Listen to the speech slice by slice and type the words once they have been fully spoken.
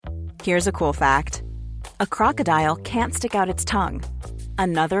Here's a cool fact. A crocodile can't stick out its tongue.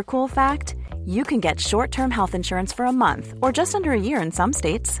 Another cool fact, you can get short-term health insurance for a month or just under a year in some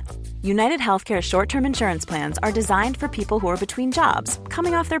states. United Healthcare short-term insurance plans are designed for people who are between jobs,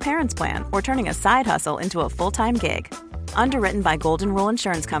 coming off their parents' plan, or turning a side hustle into a full-time gig. Underwritten by Golden Rule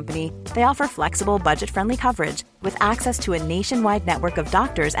Insurance Company, they offer flexible, budget-friendly coverage with access to a nationwide network of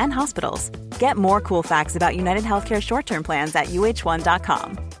doctors and hospitals. Get more cool facts about United Healthcare short-term plans at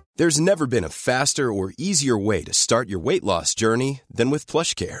uh1.com. There's never been a faster or easier way to start your weight loss journey than with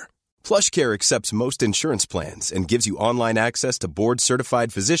PlushCare. PlushCare accepts most insurance plans and gives you online access to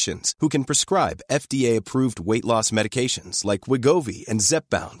board-certified physicians who can prescribe FDA-approved weight loss medications like Wegovy and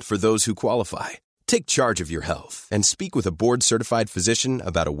Zepbound for those who qualify. Take charge of your health and speak with a board-certified physician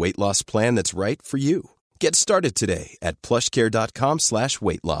about a weight loss plan that's right for you. Get started today at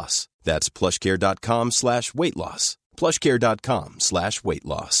plushcare.com/weight loss. That's plushcare.com/weight loss. plushcare.com/weight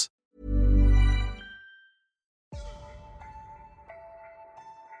loss.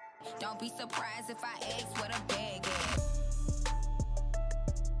 Don't be surprised if I ask what a bag is.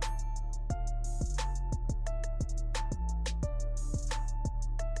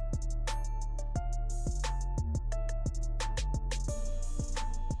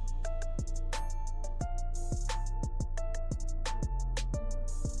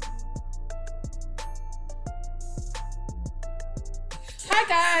 Hi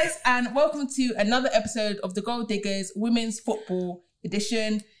guys, and welcome to another episode of the Gold Diggers Women's Football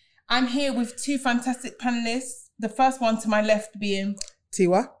Edition. I'm here with two fantastic panelists. The first one to my left being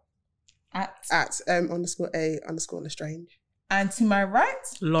Tiwa at _A_Lestrange. And to my right,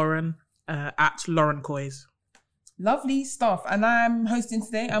 Lauren at Lauren Coys. Lovely stuff. And I'm hosting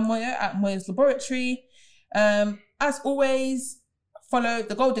today. I'm Moya at Moya's Laboratory. As always, follow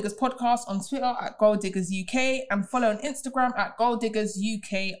the Gold Diggers podcast on Twitter at Gold Diggers UK and follow on Instagram at Gold Diggers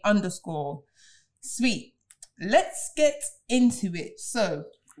UK _. Sweet. Let's get into it. So,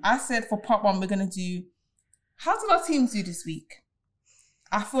 I said for part one, we're going to do, how did our teams do this week?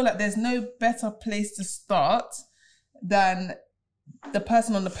 I feel like there's no better place to start than the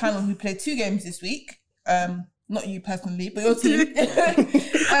person on the panel who played 2 games this week. Not you personally, but your team.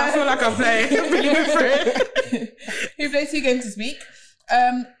 I feel like I'm playing. Who played 2 games this week.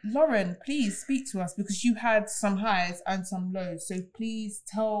 Lauren, please speak to us because you had some highs and some lows. So please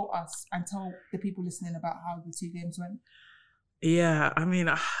tell us and tell the people listening about how the 2 games went. Yeah, I mean,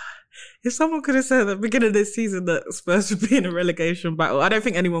 if someone could have said at the beginning of this season that Spurs would be in a relegation battle, I don't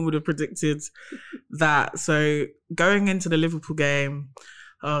think anyone would have predicted that. So going into the Liverpool game,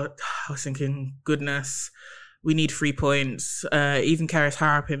 I was thinking, goodness, we need 3 points. Even Karis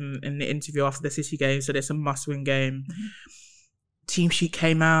Harrop in the interview after the City game said it's a must-win game. Mm-hmm. Team sheet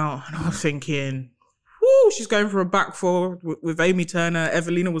came out and I was thinking, whoo, she's going for a back four with Amy Turner.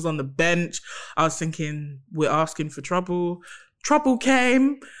 Evelina was on the bench. I was thinking, we're asking for trouble. Trouble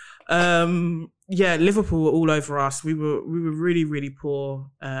came. Liverpool were all over us. We were really, really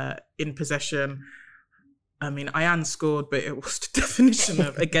poor in possession. I mean, Ayan scored, but it was the definition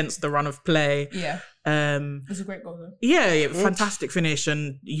of against the run of play. Yeah. It was a great goal though. Yeah, fantastic finish.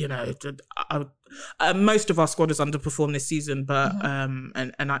 And, you know, most of our squad has underperformed this season, but and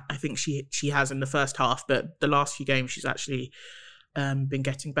I think she has in the first half, but the last few games she's actually been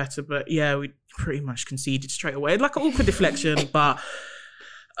getting better. But yeah, we pretty much conceded straight away. Like an awkward deflection, but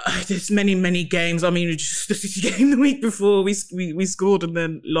there's many games. I mean, just the City game the week before we scored and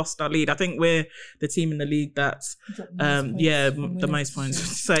then lost our lead. I think we're the team in the league that's the most points.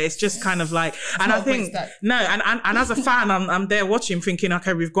 So it's just kind of like, and I think and as a fan, I'm there watching, thinking,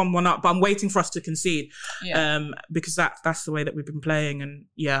 okay, we've gone one up, but I'm waiting for us to concede, because that's the way that we've been playing. And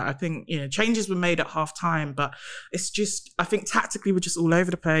yeah, I think changes were made at half time, but it's just, I think tactically we're just all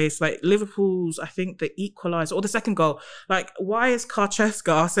over the place. Like Liverpool's, I think the equaliser or the second goal, like why is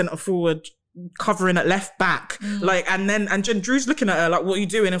Karczewska, our centre forward, covering at left back? Like, and Drew's looking at her like, what are you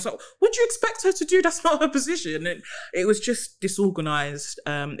doing? I was like, what do you expect her to do? That's not her position. And it was just disorganised.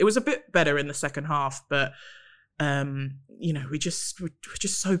 It was a bit better in the second half, but we're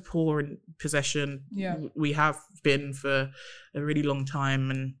just so poor in possession. Yeah, we have been for a really long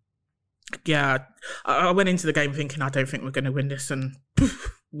time. And yeah, I went into the game thinking, I don't think we're going to win this, and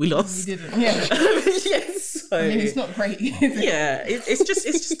we lost. You didn't. Yeah. Yes. So, I mean, it's not great. Yeah,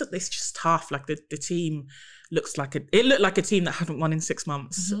 it's just tough. Like the team looked like a team that hadn't won in 6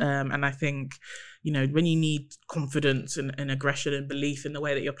 months. And I think, when you need confidence and aggression and belief in the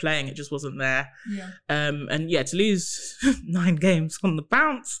way that you're playing, it just wasn't there. Yeah. To lose 9 games on the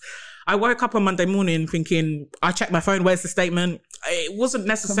bounce. I woke up on Monday morning thinking, I checked my phone, where's the statement? It wasn't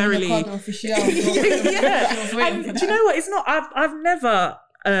necessarily... Yeah. And do you know what? It's not... I've never...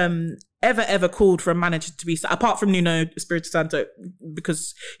 ever called for a manager to be, apart from Nuno Espirito Santo,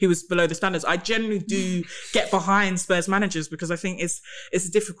 because he was below the standards. I generally do get behind Spurs managers because I think it's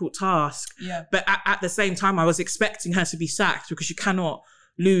a difficult task. Yeah. But at the same time, I was expecting her to be sacked because you cannot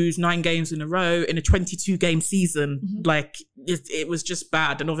lose 9 games in a row in a 22 game season. Like it was just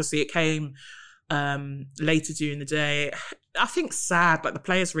bad. And obviously it came later during the day. I think sad, like the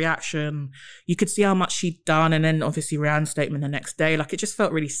players' reaction, you could see how much she'd done, and then obviously Rian's statement the next day, like it just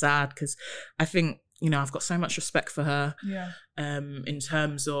felt really sad because I think, you know, I've got so much respect for her in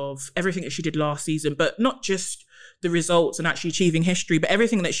terms of everything that she did last season, but not just the results and actually achieving history, but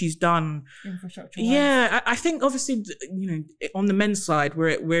everything that she's done. Infrastructure. Yeah, I think obviously, you know, on the men's side,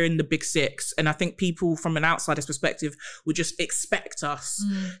 we're in the big 6, and I think people from an outsider's perspective would just expect us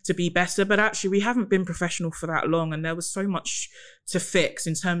to be better, but actually we haven't been professional for that long, and there was so much to fix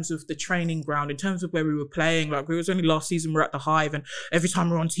in terms of the training ground, in terms of where we were playing. Like, it was only last season we're at the Hive, and every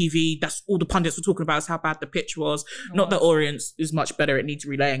time we're on TV, that's all the pundits were talking about is how bad the pitch was. Not that Orient is much better, it needs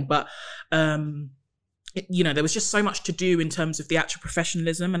relaying, but you know, there was just so much to do in terms of the actual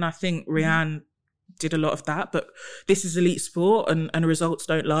professionalism, and I think Rian did a lot of that. But this is elite sport, and results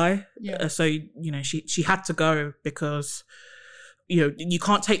don't lie. So, you know, she had to go because, you know, you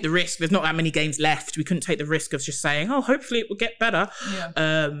can't take the risk. There's not that many games left. We couldn't take the risk of just saying, oh, hopefully it will get better.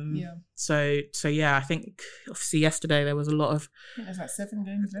 So yeah, I think obviously yesterday there was a lot of, I think there's like 7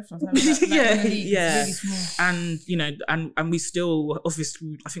 games left or something. Really small. And you know, and we still,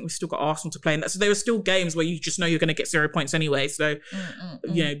 obviously, I think we've still got Arsenal to play, and so there were still games where you just know you're going to get 0 points anyway. So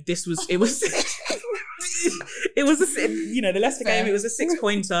you know, it was you know, the Leicester game, it was a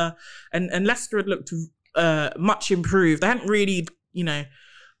 6-pointer, and Leicester had looked much improved. They hadn't really, you know,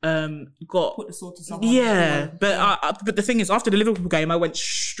 got put the sword to someone. But the thing is, after the Liverpool game, I went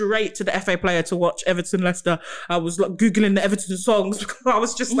straight to the FA Player to watch Everton Leicester. I was like googling the Everton songs because I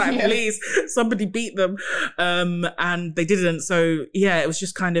was just like, please, somebody beat them, and they didn't. So yeah, it was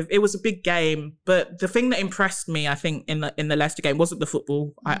just kind of, it was a big game. But the thing that impressed me, I think, in the Leicester game wasn't the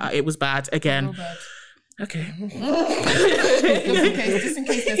football. It was bad again. Real bad. Okay. just in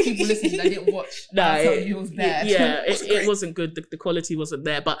case there's people listening that didn't watch. It was bad. It wasn't good. The quality wasn't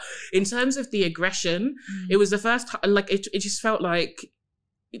there. But in terms of the aggression, it was the first time, like, it just felt like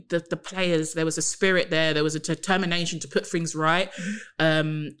the players, there was a spirit there was a determination to put things right.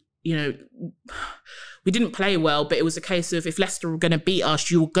 You know, we didn't play well, but it was a case of, if Leicester were going to beat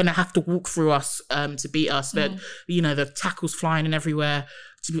us, you were going to have to walk through us to beat us. But, you know, the tackles flying and everywhere.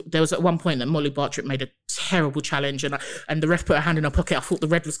 There was at one point that Molly Bartrip made a terrible challenge, and the ref put her hand in her pocket. I thought the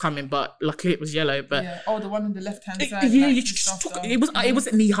red was coming, but luckily it was yellow. But the one on the left hand side. It was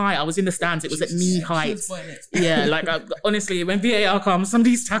at knee high. I was in the stands. It was at knee height. Yeah, like honestly, when VAR comes, some of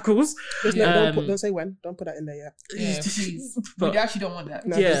these tackles. Don't say when. Don't put that in there yet. Yeah, please. We actually don't want that.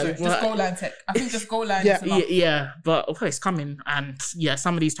 No, just goal line tech. I think just goal line is enough. Yeah, but okay, it's coming, and yeah,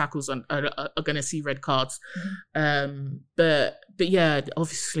 some of these tackles are going to see red cards. But yeah,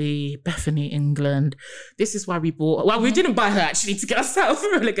 obviously Bethany England. This is why we bought. Well, we didn't buy her actually to get us out of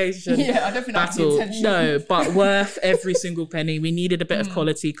relegation. Yeah, I don't think that's the intention. No, but worth every single penny. We needed a bit of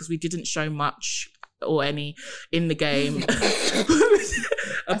quality because we didn't show much or any in the game.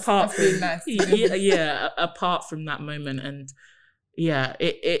 Apart from that moment, and yeah,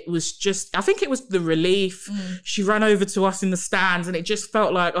 it was just, I think it was the relief. She ran over to us in the stands, and it just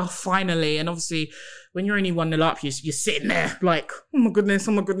felt like, oh, finally. And obviously, when you're only 1-0 up, you're sitting there like, oh my goodness,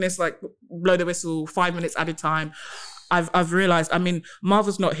 like blow the whistle, 5 minutes at a time. I've realised, I mean,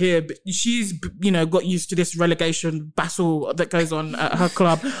 Martha's not here, but she's, you know, got used to this relegation battle that goes on at her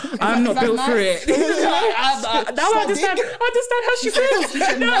club. I'm not built for it. Now I understand how she feels.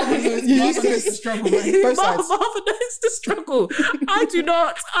 You used to the struggle, right? Both sides. Martha knows the struggle. I do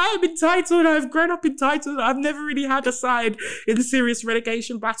not. I am entitled. I've grown up entitled. I've never really had a side in the serious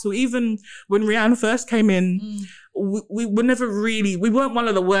relegation battle. Even when Rian first came in, we were never really, we weren't one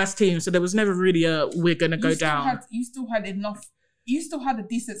of the worst teams, so there was never really a we're gonna go down. You still had enough. You still had a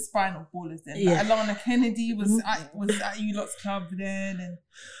decent spine of ballers then. Yeah. Like Alana Kennedy was at you lot's club then, and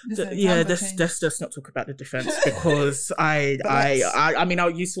let's just not talk about the defense because I mean,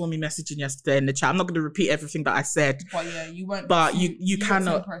 you saw me messaging yesterday in the chat. I'm not going to repeat everything that I said. But yeah, you weren't. But you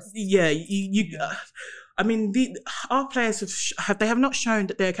cannot. I mean, our players have not shown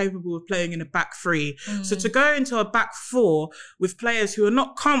that they're capable of playing in a back 3. So to go into a back 4 with players who are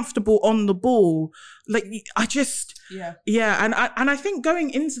not comfortable on the ball, like and I think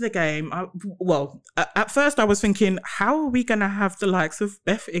going into the game, at first I was thinking, how are we going to have the likes of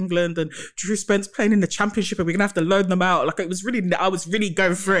Beth England and Drew Spence playing in the Championship? Are we going to have to load them out? Like, I was really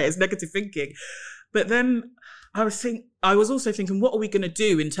going for it. It's negative thinking, but then I was also thinking, what are we going to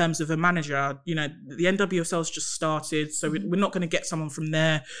do in terms of a manager? You know, the NWSL's just started, so we're not going to get someone from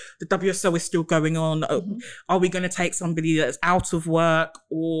there. The WSL is still going on. Are we going to take somebody that's out of work,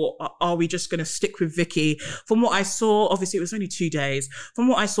 or are we just going to stick with Vicky? From what I saw, obviously it was only 2 days. From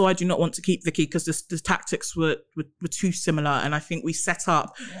what I saw, I do not want to keep Vicky because the tactics were too similar, and I think we set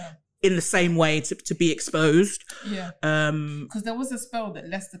up in the same way to be exposed. Yeah. Because there was a spell that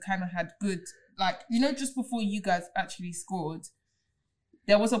Leicester kind of had good. Like, you know, just before you guys actually scored,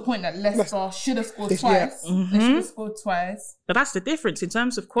 there was a point that Leicester should have scored twice. Yeah. They should have scored twice. But that's the difference in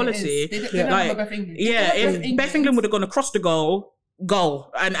terms of quality. They don't have Beth England. If Beth England would have gone across the goal,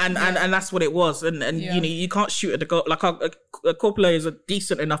 and that's what it was. And you know, you can't shoot at the goal. Like, Coppola is a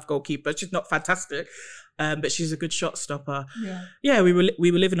decent enough goalkeeper. She's not fantastic, but she's a good shot stopper. Yeah, we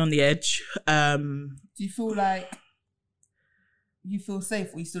were living on the edge. Do you feel like you feel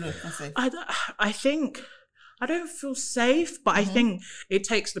safe, or you still don't feel safe? I think I don't feel safe, but I think it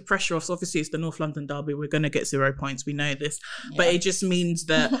takes the pressure off. So obviously, it's the North London derby. We're going to get 0 points. We know this, but it just means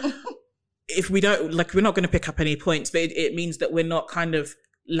that if we don't, like, we're not going to pick up any points. But it means that we're not kind of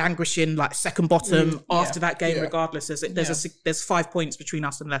languishing like second bottom after that game, regardless. There's 5 points between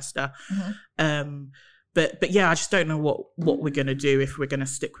us and Leicester. But yeah, I just don't know what we're gonna do, if we're gonna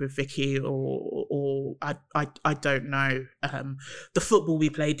stick with Vicky or I don't know. The football we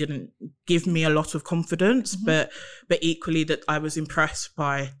played didn't give me a lot of confidence, but equally that I was impressed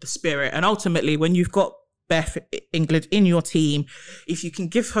by the spirit. And ultimately, when you've got Beth England in your team, if you can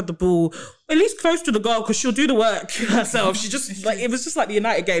give her the ball at least close to the goal, because she'll do the work herself. She just like, it was just like the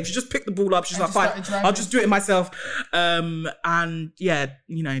United game. She just picked the ball up. She's like, fine, I'll just do it myself. And yeah,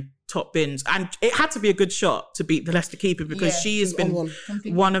 you know, top bins. And it had to be a good shot to beat the Leicester keeper, because she has been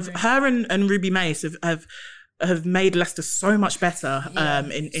one of her and Ruby Mace have made Leicester so much better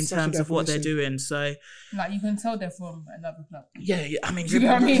in terms of what they're doing. So, like, you can tell they're from another club. Yeah. I mean,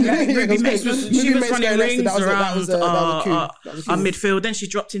 Ruby Mace was running rings around our midfield. Then she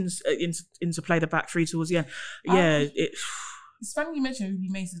dropped into play the back three towards the end. It's funny you mentioned Ruby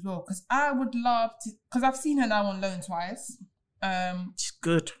Mace as well, because I would love to, because I've seen her now on loan twice. She's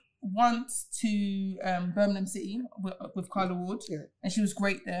good. Once to Birmingham City with Carla Ward, and she was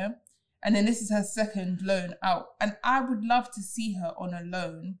great there. And then this is her second loan out. And I would love to see her on a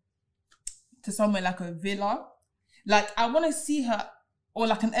loan to somewhere like a Villa. Like, I want to see her, or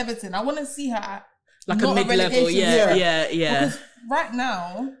like an Everton. I want to see her at like a mid-level. Yeah. Because right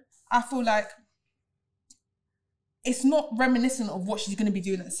now, I feel like it's not reminiscent of what she's going to be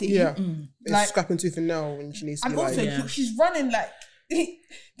doing at City. Yeah. It's like, scrapping tooth and nail when she needs to. And also, she's running like,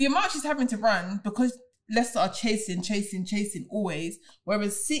 the amount she's having to run, because Leicester are chasing always,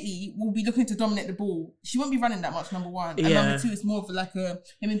 whereas City will be looking to dominate the ball. She won't be running that much, number one. And number two, it's more of like a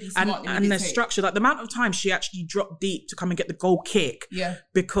him and be smart. And the structure, like the amount of time she actually dropped deep to come and get the goal kick. Yeah.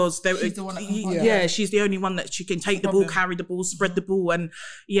 Because she's the one that can she's the only one that she can take the ball, carry the ball, spread the ball. And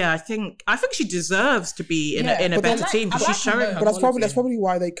I think she deserves to be in a better team, because she's showing her. But that's probably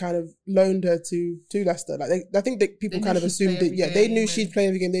why they kind of loaned her to Leicester. Like I think that people kind of assumed that they knew she'd play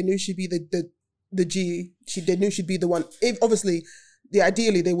the game, they knew she'd be the G, they knew she'd be the one. Obviously,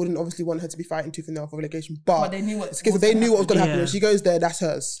 ideally, they wouldn't obviously want her to be fighting tooth and nail for relegation, but they knew what was going to happen. When she goes there, that's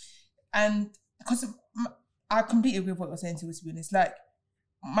hers. And because I completely agree with what you're saying, to be honest. Like,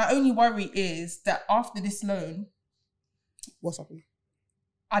 my only worry is that after this loan, what's happening?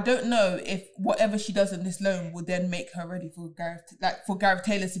 I don't know if whatever she does on this loan will then make her ready for Gareth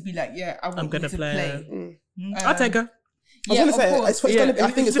Taylor to be like, I'm going to play. I'll take her. I was going to say, I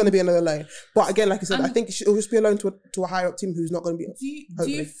think it's going to be another loan. But again, like I said, I think it'll just be a loan to a higher up team who's not going to be.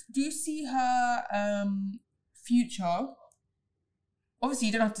 Do you see her future? Obviously,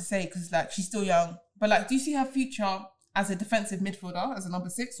 you don't have to say, because like she's still young. But like, do you see her future as a defensive midfielder, as a number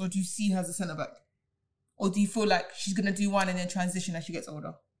 6, or do you see her as a centre back? Or do you feel like she's going to do one and then transition as she gets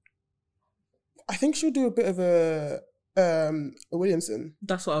older? I think she'll do a bit of a Williamson.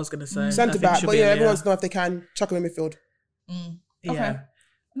 That's what I was going to say. Centre back, but everyone wants to know if they can chuck her in midfield. Okay.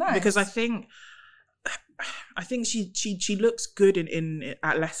 Nice. Because I think she looks good in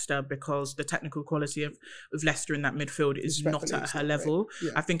at Leicester, because the technical quality of Leicester in that midfield is not at her level.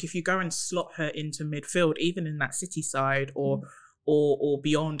 Right. Yeah. I think if you go and slot her into midfield, even in that City side or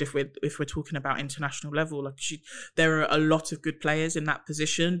beyond, if we're talking about international level, like there are a lot of good players in that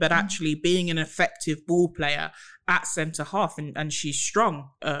position, but actually being an effective ball player at centre half, and she's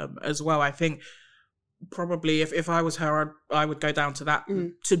strong as well. I think probably if I was her, I would go down to that,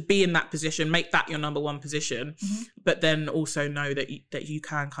 to be in that position, make that your number 1 position, but then also know that you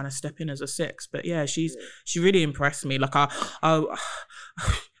can kind of step in as a 6. But she really impressed me. Like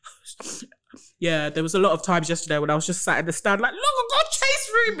Yeah, there was a lot of times yesterday when I was just sat in the stand like, look, I got chased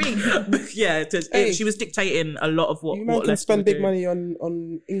through me. Yeah, she was dictating a lot of what. You man can spend big money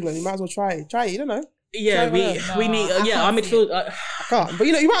on England. You might as well try it. You don't know. Yeah, we need. Our midfield. I can't. But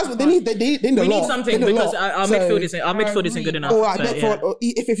you might as well. They need we need something because our midfield isn't good enough. Or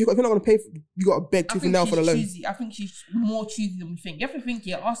if you're not going to pay, you got to beg tooth and nail for the loan. I think she's more choosy than we think. You have to think,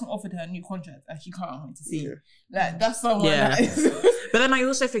 Arsenal offered her a new contract and she can't wait to see. Like that's someone. Yeah. But then I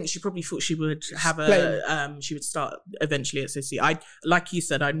also think she probably thought she would have she would start eventually at City. Like you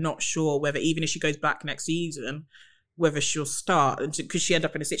said, I'm not sure whether even if she goes back next season, whether she'll start, because she end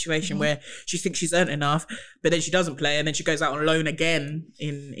up in a situation where she thinks she's earned enough, but then she doesn't play, and then she goes out on loan again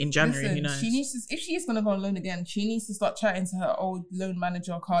in January. Listen, she needs to, if she is going to go on loan again, she needs to start chatting to her old loan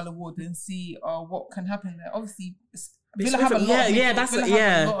manager Carla Ward and see what can happen there. Obviously, Villa have a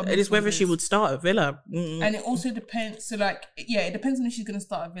lot. It is whether she would start at Villa, and it also depends. So it depends on if she's going to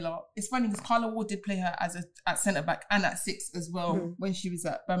start at Villa. It's funny because Carla Ward did play her at centre back and at 6 as well when she was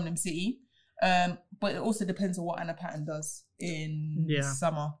at Birmingham City. But it also depends on what Anna Patton does in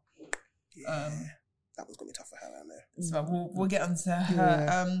summer. That was gonna be tough for her, So we'll get onto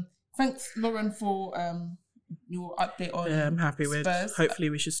her. Thanks, Lauren, for your update on. Yeah, I'm happy Spurs. with. Hopefully,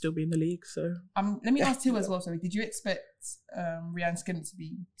 we should still be in the league. So let me ask you as well. Sorry, did you expect Rhian Skinner to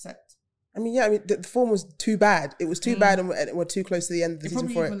be sacked? The form was too bad. It was too bad, and we're too close to the end of the season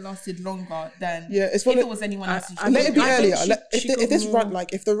for it. It probably even lasted longer than if it was anyone else. Let it be earlier.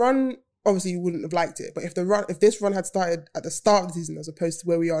 If the run. Obviously, you wouldn't have liked it, but if this run had started at the start of the season as opposed to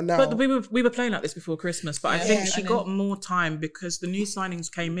where we are now, but we were playing like this before Christmas. But I think she got more time because the new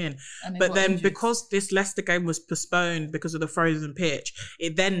signings came in. But then because this Leicester game was postponed because of the frozen pitch,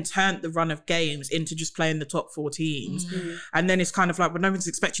 it then turned the run of games into just playing the top 4 teams, and then it's kind of like, well, no one's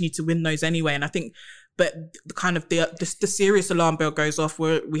expecting you to win those anyway. And I think. But the serious alarm bell goes off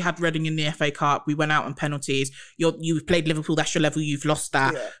where we had Reading in the FA Cup. We went out on penalties. You've played Liverpool. That's your level. You've lost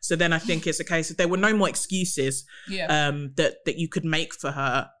that. Yeah. So then I think it's a case of there were no more excuses that you could make for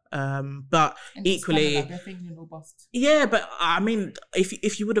her. But and equally, but I mean,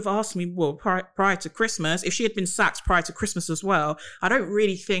 if you would have asked me, well, prior to Christmas, if she had been sacked prior to Christmas as well, I don't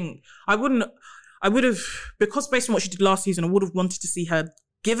really think I would have, because based on what she did last season, I would have wanted to see her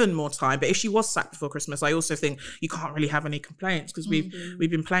given more time. But if she was sacked before Christmas, I also think you can't really have any complaints because we've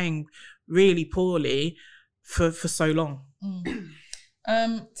been playing really poorly for so long.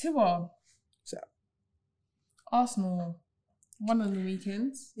 Tiwa, Arsenal won on the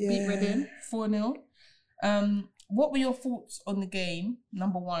weekend, beat Reading 4-0. What were your thoughts on the game?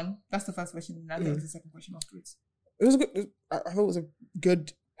 Number one, that's the first question, and I'll get to the second question afterwards. It was a good. I thought it was a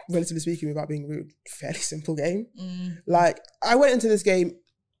good, relatively speaking, without being rude, fairly simple game. Like I went into this game.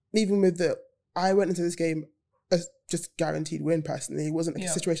 I went into this game as just guaranteed win personally. It wasn't like a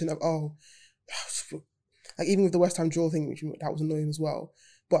situation of, like even with the West Ham draw thing, that was annoying as well.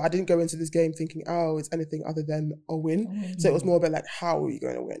 But I didn't go into this game thinking, it's anything other than a win. So it was more about like, how are you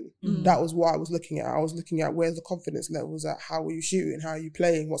going to win? That was what I was looking at. I was looking at where's the confidence levels at, how are you shooting, how are you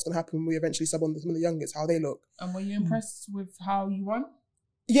playing, what's going to happen when we eventually sub on some of the youngest, how they look. And were you impressed with how you won?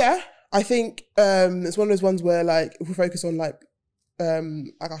 Yeah, I think it's one of those ones where like, if we focus on like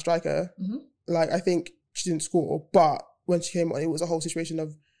our striker, like I think she didn't score, but when she came on, it was a whole situation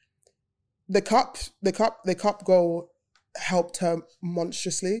of the cup goal helped her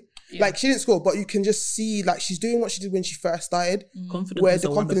monstrously. Like she didn't score, but you can just see like she's doing what she did when she first started. Confidence, where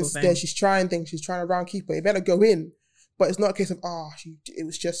the confidence is there, she's trying things, she's trying to round keeper. It better go in, but it's not a case of it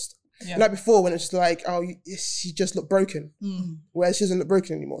was just like before when it's just like she just looked broken, whereas she doesn't look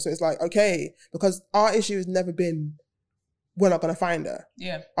broken anymore. So it's like okay, because our issue has never been we're not going to find her.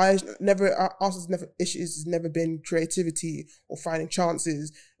 Our issues has never been creativity or finding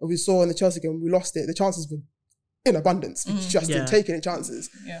chances. And we saw in the Chelsea game when we lost it, the chances were in abundance. It's just in taking the chances.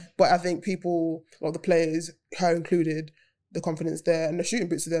 But I think people, a lot of the players, her included, the confidence there and the shooting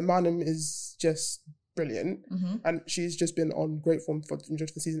boots of their Manham is just brilliant. And she's just been on great form for the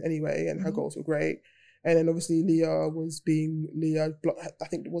majority of the season anyway, and her goals were great. And then obviously Leah was being I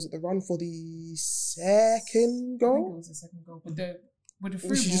think was it the run for the second goal? I think it was the second goal. With the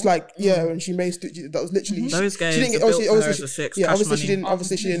free she just like and she made that was literally those games. She didn't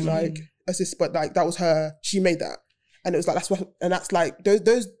obviously she didn't like assist, but like that was her. She made that, and it was like that's like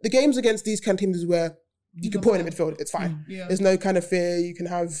those the games against these kind of teams is where you can put in the midfield. It's fine. There's no kind of fear. You can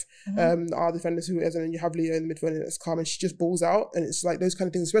have our defenders who is, and then you have Leah in the midfield, and it's calm, and she just balls out, and it's like those kind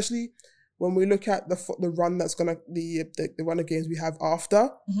of things, especially. When we look at the run that's gonna the run of games we have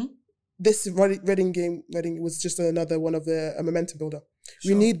after this Reading game, was just another one of a momentum builder.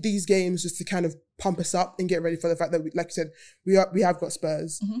 We need these games just to kind of pump us up and get ready for the fact that, like you said, we have got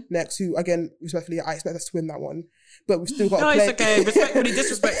Spurs next, who, again, respectfully, I expect us to win that one. But we've still got to play. No, it's okay. Respectfully,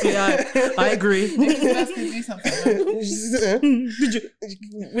 disrespectfully, I agree. do something. Did you?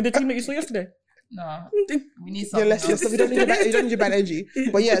 With the team that you saw yesterday? No. We need something. We don't need your bad energy.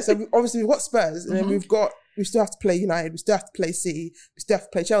 But yeah, so obviously we've got Spurs, and then we still have to play United, we still have to play City, we still have to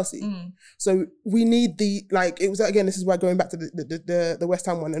play Chelsea. So we need this is why going back to the West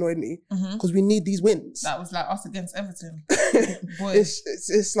Ham one annoyed me, because we need these wins. That was like us against Everton. Boy.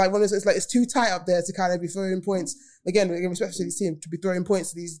 It's like one of those, it's like it's too tight up there to kind of be throwing points. Again, especially to this team, to be throwing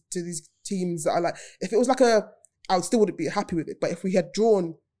points to these teams that are like, if it was like I would still be happy with it. But if we had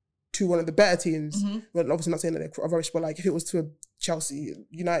drawn to one of the better teams, well, obviously not saying that they're rubbish, but like if it was to a Chelsea,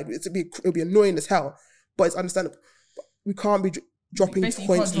 United, it would be annoying as hell. But it's understandable. But we can't be dropping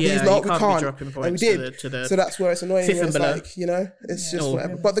points to these lot. We can't. And we did. So that's where it's annoying. It's like, it's just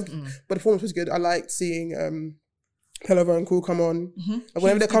whatever. But the performance was good. I liked seeing Pelova and Cool come on. And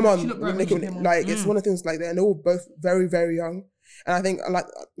whenever they come on, it's one of the things like that. And they're all both very, very young. And I think like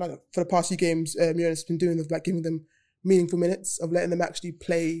for the past few games, Muriel's been doing of like giving them meaningful minutes, of letting them actually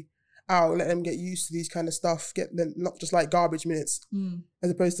play out, let them get used to these kind of stuff, get them not just like garbage minutes, as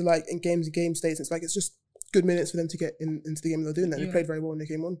opposed to like in game states. It's like, it's just good minutes for them to get into the game. They're doing that. They played very well when they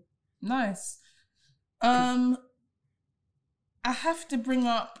came on. Nice. I have to bring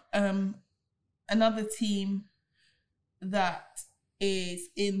up another team that is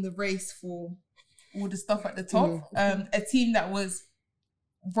in the race for all the stuff at the top. A team that was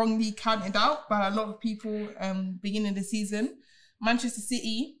wrongly counted out by a lot of people beginning of the season, Manchester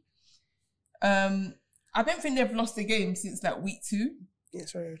City. I don't think they've lost a game since like week 2. Yeah,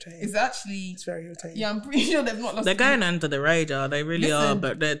 it's very irritating. It's very irritating. Yeah, I'm pretty sure they've not lost. They're going under the radar. They really are,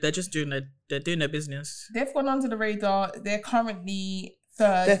 but they're just doing their business. They've gone under the radar. They're currently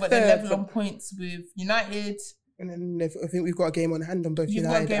third, but they're level on points with United. And then I think we've got a game on hand on both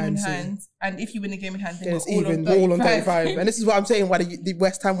United and City. You've got a game in hand, and if you win a game in hand, then it's even all on 35. And this is what I'm saying, why the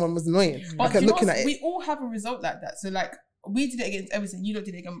West Ham one was annoying. But I kept looking at it. We all have a result like that. So like, we did it against Everton, you lot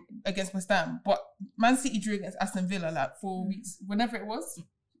did it against West Ham, but Man City drew against Aston Villa like 4 weeks, whenever it was.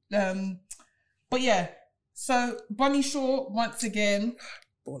 But yeah, so Bunny Shaw, once again,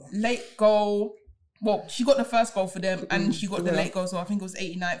 late goal. Well, she got the first goal for them, and she got the late goal, so I think it was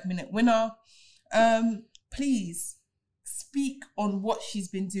 89th minute winner. Please speak on what she's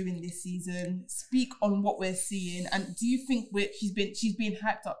been doing this season. Speak on what we're seeing, and do you think she's been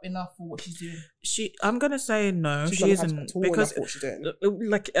hyped up enough for what she's doing? I'm gonna say no, she isn't, because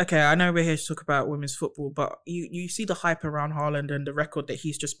like, okay, I know we're here to talk about women's football, but you see the hype around Haaland and the record that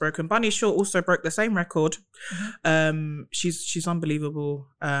he's just broken. Bunny Shaw also broke the same record. She's unbelievable.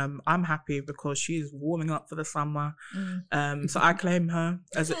 I'm happy because she's warming up for the summer. So I claim her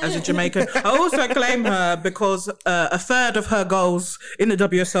as a Jamaican. I also claim her because a third of her goals in the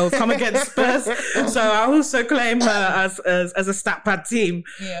WSL come against Spurs. So I also claim her as a stat pad team.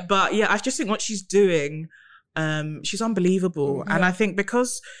 Yeah. But yeah, I just think what she's doing, she's unbelievable. And I think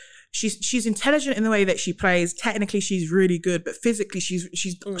because she's intelligent in the way that she plays, technically she's really good, but physically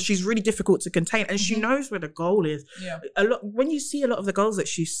she's really difficult to contain, and she knows where the goal is. When you see a lot of the goals that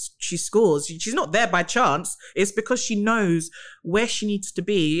she scores, she's not there by chance. It's because she knows where she needs to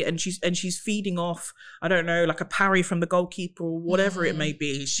be, and she's feeding off, I don't know, like a parry from the goalkeeper or whatever it may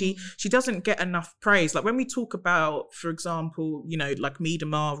be. She doesn't get enough praise. Like when we talk about, for example, like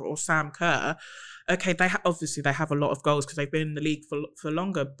Miedema or Sam Kerr, okay, obviously they have a lot of goals because they've been in the league for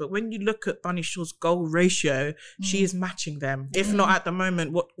longer. But when you look at Bunny Shaw's goal ratio, she is matching them. If not at the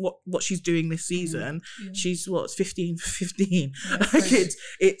moment, what she's doing this season, she's 15 for 15. Like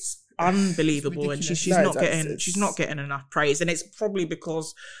it's unbelievable, and she's not getting enough praise, and it's probably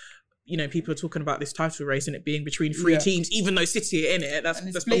because people are talking about this title race and it being between 3 teams, even though City are in it. That's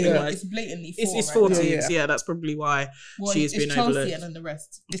probably why. It's blatantly 4. It's 4 teams. Yeah, that's probably why she has been overlooked. It's Chelsea and then the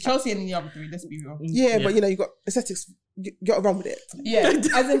rest. It's Chelsea and the other 3. Let's be real. Yeah, but you got aesthetics. You got to run with it. Yeah,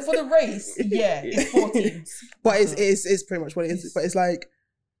 as in for the race. Yeah, it's 4 teams. But it's pretty much what it is. But it's like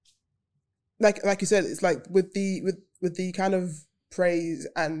you said, it's like with the kind of praise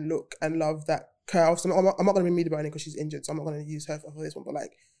and look and love that Kerr. I'm not going to be mean about it because she's injured, so I'm not going to use her for this one. But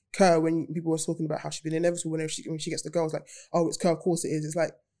like Kerr, when people were talking about how she's been inevitable when she gets the goals, like, oh, it's Kerr, of course it is. It's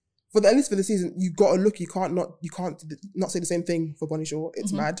like, at least for the season, you got to look. You can't not say the same thing for Bunny Shaw.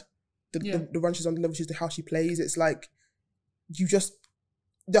 It's mad. The run she's on, the level she's, how she plays. It's like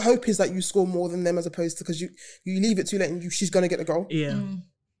the hope is that you score more than them, as opposed to because you leave it too late and she's gonna get the goal. Yeah.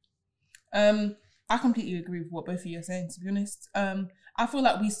 I completely agree with what both of you are saying, to be honest. I feel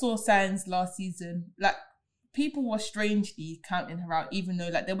like we saw signs last season, like people were strangely counting her out, even though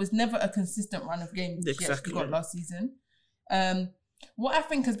like there was never a consistent run of games she actually got last season. What I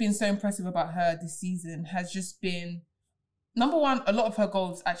think has been so impressive about her this season has just been, number one, a lot of her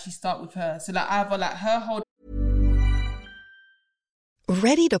goals actually start with her. So like either like her whole...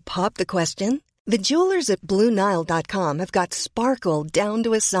 Ready to pop the question? The jewelers at BlueNile.com have got sparkle down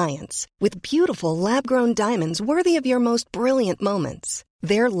to a science with beautiful lab-grown diamonds worthy of your most brilliant moments.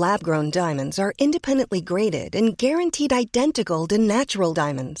 Their lab-grown diamonds are independently graded and guaranteed identical to natural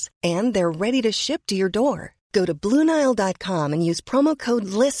diamonds, and they're ready to ship to your door. Go to BlueNile.com and use promo code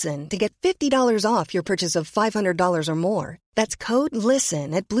LISTEN to get $50 off your purchase of $500 or more. That's code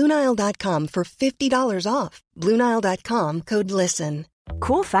LISTEN at BlueNile.com for $50 off. BlueNile.com, code LISTEN.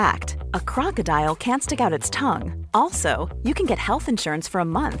 Cool fact, a crocodile can't stick out its tongue. Also, you can get health insurance for a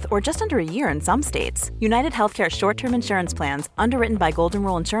month or just under a year in some states. United Healthcare short-term insurance plans, underwritten by Golden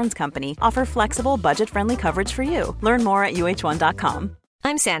Rule Insurance Company, offer flexible, budget-friendly coverage for you. Learn more at UH1.com.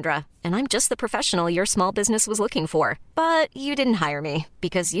 I'm Sandra, and I'm just the professional your small business was looking for. But you didn't hire me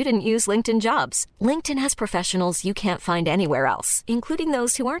because you didn't use LinkedIn Jobs. LinkedIn has professionals you can't find anywhere else, including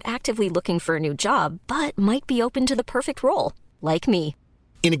those who aren't actively looking for a new job, but might be open to the perfect role, like me.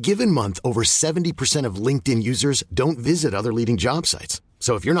 In a given month, over 70% of LinkedIn users don't visit other leading job sites.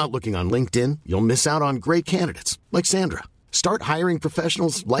 So if you're not looking on LinkedIn, you'll miss out on great candidates like Sandra. Start hiring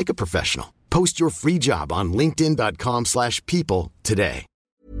professionals like a professional. Post your free job on linkedin.com/people today.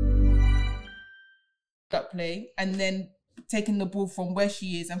 Play and then taking the ball from where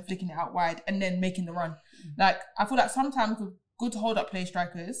she is and flicking it out wide and then making the run. Like, I feel like sometimes with good hold-up play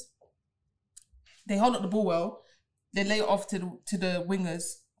strikers, they hold up the ball well, they lay it off to the wingers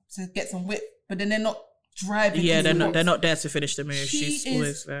to get some width, but then they're not driving. Yeah, they're not there to finish the move. She's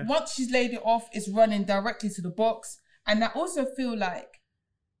always there. Once she's laid it off, it's running directly to the box. And I also feel like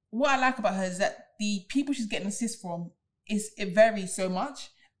what I like about her is that the people she's getting assists from it varies so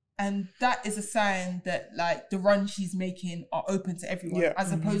much. And that is a sign that like the runs she's making are open to everyone,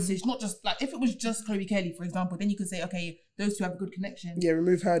 as opposed to, it's not just like, if it was just Chloe Kelly, for example, then you could say, okay, those two have a good connection. Yeah,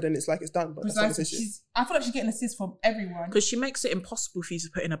 remove her, then it's like it's done. But precisely. I feel like she's getting assists from everyone. Because she makes it impossible for you to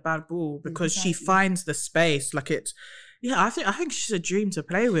put in a bad ball because she finds the space. Like it's, I think she's a dream to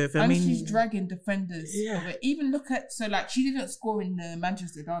play with. I mean, she's dragging defenders. Yeah. Even look at, so like she didn't score in the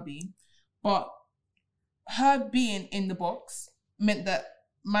Manchester derby, but her being in the box meant that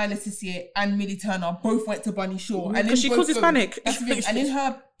Myla Cecier and Millie Turner both went to Bunny Shaw. Because she causes panic. That's the thing.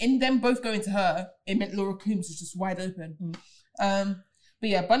 And in them both going to her, it meant Laura Coombs was just wide open. But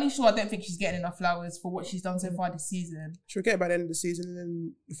yeah, Bunny Shaw, I don't think she's getting enough flowers for what she's done so far this season. She'll get it by the end of the season, and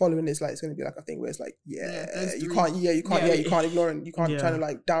then the following it's like, it's going to be like a thing where it's like, you can't ignore it. You can't try to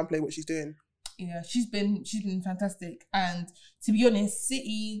like downplay what she's doing. Yeah, she's been fantastic. And to be honest,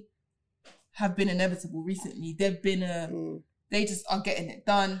 City have been inevitable recently. They've been they just are getting it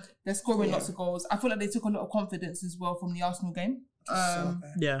done. They're scoring lots of goals. I feel like they took a lot of confidence as well from the Arsenal game.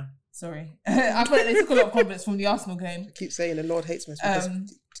 Sorry. I feel like they took a lot of confidence from the Arsenal game. I keep saying the Lord hates me.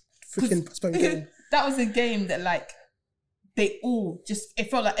 Freaking postponed game. That was a game that like, they all just,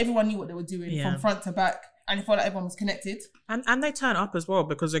 it felt like everyone knew what they were doing from front to back. And it felt like everyone was connected. And they turn up as well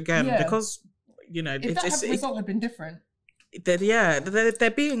because you know, if that result had been different,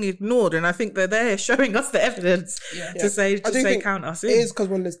 they're being ignored, and I think they're showing us the evidence to say count us in. It is because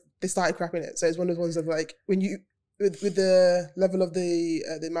when they started crapping it, so it's one of the ones of like when you with the level of the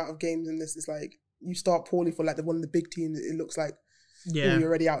amount of games in this, it's like you start poorly for like one of the big teams. It looks like you're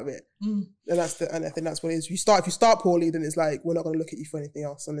already out of it, and I think that's what it is. If you start poorly, then it's like we're not going to look at you for anything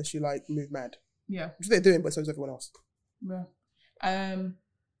else unless you like move mad. Yeah, which they're doing, but so is everyone else. Yeah, and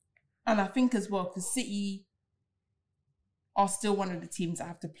I think as well because City are still one of the teams that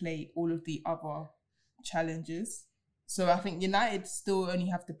have to play all of the other challenges. So I think United still only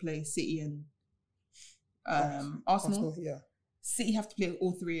have to play City and Arsenal. City have to play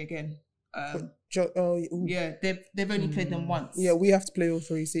all three again. They've only played them once. Yeah, we have to play all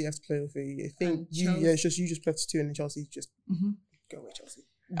three. City have to play all three. I think it's just you just played 2 and then Chelsea just go away Chelsea.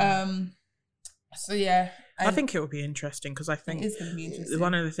 So yeah, I think it will be interesting because I think it's going to be interesting.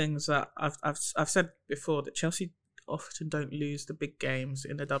 One of the things that I've said before that Chelsea often don't lose the big games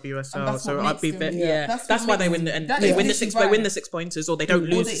in the WSL, so I'd be that's why they win they win the 6 pointers, or they don't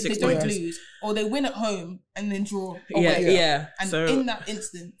lose the 6 pointers, don't lose, or they win at home and then draw away. And so in that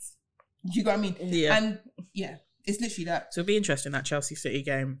instance, you know what I mean? And it's literally that. So it'll be interesting, that Chelsea City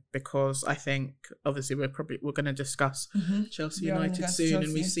game, because I think obviously we're going to discuss Chelsea United soon,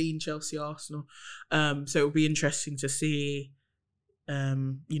 and we've seen Chelsea Arsenal, so it'll be interesting to see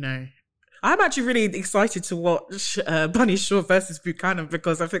you know, I'm actually really excited to watch Bunny Shaw versus Buchanan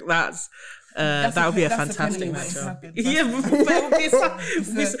because I think that would be a fantastic matchup.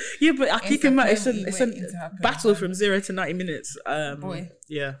 But I keep in mind it's a battle from 0 to 90 minutes.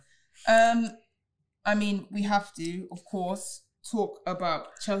 Yeah. I mean, we have to, of course, talk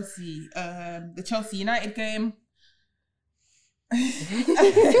about Chelsea, the Chelsea United game.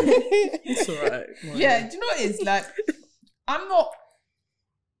 It's alright. Yeah, do you know what it is? Like, I'm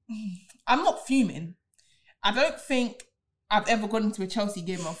not fuming. I don't think I've ever gone into a Chelsea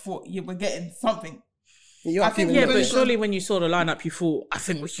game and thought we're getting something. But surely when you saw the lineup, you thought, I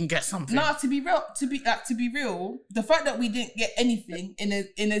think we can get something. No, to be real, the fact that we didn't get anything in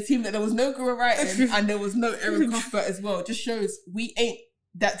a team that there was no Gura Wrighton and there was no Aaron Cuthbert as well, just shows we ain't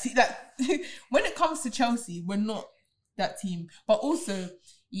that team. That when it comes to Chelsea, we're not that team. But also,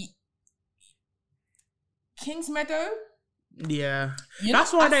 Kingsmeadow. Yeah,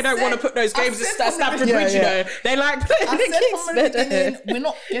 that's why they don't want to put those games at Stamford Bridge. You know, they like playing from the beginning, we're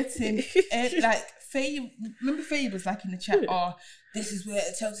not getting like. Remember Faye was like in the chat, this is where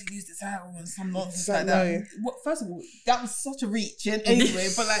Chelsea lose the title and some nonsense like that. First of all, that was such a reach anyway,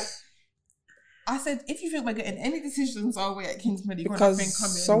 but like I said, if you think we're getting any decisions our way at Kingsmeadow, you've got nothing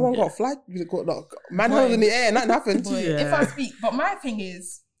coming. Someone got flagged, got manheld in the air, nothing happened. If I speak, but my thing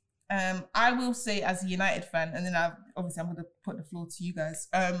is, I will say as a United fan, and then I'm going to put the floor to you guys,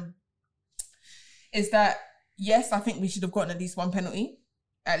 is that yes, I think we should have gotten at least one penalty,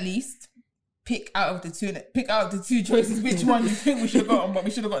 at least. Pick out of the two choices which one you think we should have gotten, but we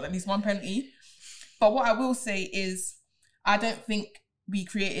should have gotten at least one penalty. But what I will say is, I don't think we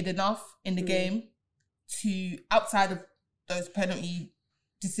created enough in the game to, outside of those penalty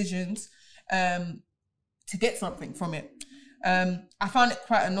decisions, to get something from it. I found it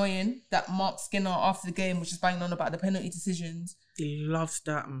quite annoying that Mark Skinner, after the game, was just banging on about the penalty decisions. He loves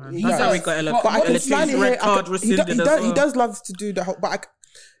that, man. That's how we got a red card rescinded as well. He does love to do the whole... But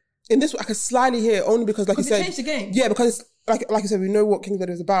in this, I can slightly hear only because, like you said, changed the game. Yeah, because it's, like you said, we know what Kingsmeadow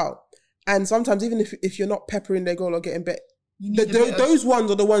is about, and sometimes even if you're not peppering their goal or getting bet, those ones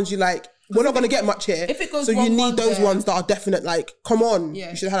are the ones you like. We're not going to get much here, if it goes so you need those there, ones that are definite. Like, come on,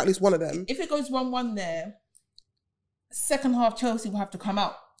 you should have had at least one of them. If it goes 1-1 there, second half Chelsea will have to come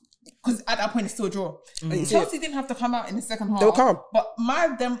out because at that point it's still a draw. Chelsea didn't have to come out in the second half. They'll come. But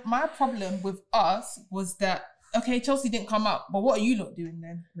my problem with us was that. Okay, Chelsea didn't come out, but what are you lot doing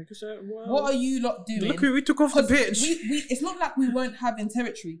then? What are you lot doing? Look who we took off the pitch. It's not like we weren't having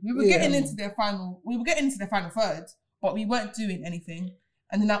territory. We were getting into their final. We were getting into their final third, but we weren't doing anything.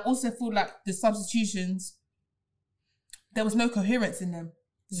 And then I also feel like the substitutions, there was no coherence in them.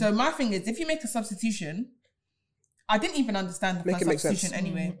 So my thing is, if you make a substitution, I didn't even understand the first substitution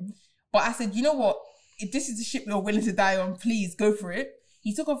anyway. But I said, you know what? If this is the ship you're willing to die on, please go for it.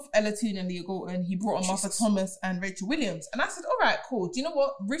 He took off Ella Toone and Leah Gorton. He brought on Martha Thomas and Rachel Williams. And I said, all right, cool. Do you know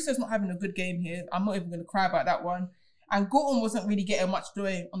what? Russo's not having a good game here. I'm not even going to cry about that one. And Gorton wasn't really getting much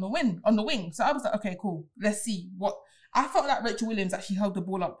joy on the wing. So I was like, okay, cool. Let's see what... I felt like Rachel Williams actually held the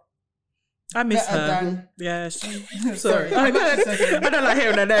ball up. I miss her. Yeah. Sorry. I don't like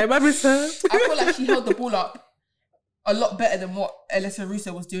hearing her name. I miss her. I feel like she held the ball up a lot better than what Alessia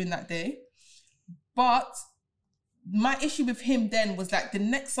Russo was doing that day. But... my issue with him then was like the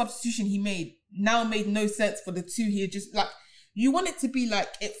next substitution he made no sense for the two here. Just like you want it to be like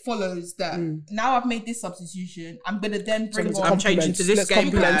it follows that. Now I've made this substitution. I'm gonna then bring on. I'm changing to this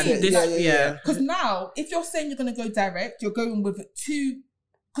game plan. Because now if you're saying you're gonna go direct, you're going with two.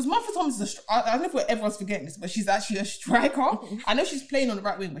 Because Martha Thomas is I don't know if everyone's forgetting this, but she's actually a striker. I know she's playing on the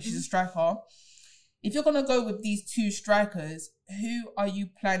right wing, but she's a striker. If you're gonna go with these two strikers, who are you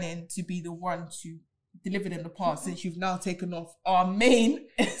planning to be the one to delivered in the past since you've now taken off our main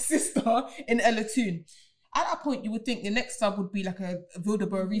sister in Ella Toone? At that point, you would think the next sub would be like a Vilda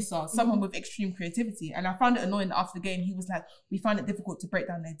Borisa, someone with extreme creativity. And I found it annoying that after the game, he was like, we find it difficult to break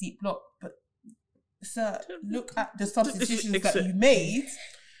down their deep block. But, sir, look at the substitutions that you made.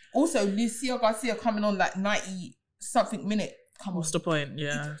 Also, Lucia Garcia coming on like 90-something minute. Come on. What's the point?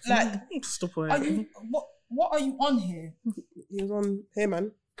 Yeah. Like, what's the point? What are you on here? He was on here,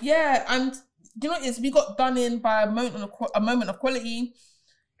 man. Yeah, and... you know what it is? We got done in by a moment of quality.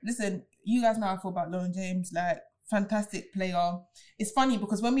 Listen, you guys know how I feel about Lauren James. Like, fantastic player. It's funny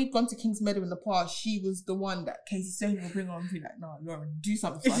because when we'd gone to Kingsmeadow in the past, she was the one that Casey Stone would bring on and be like, no, Lauren, do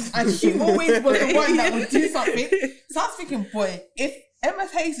something for us. And she always was the one that would do something. So I was thinking, boy, if Emma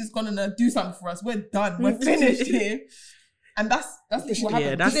Hayes is going to do something for us, we're done. We're finished here. And that's what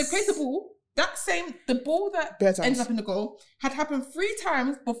happened. Because they played the ball. The ball that ended up in the goal had happened 3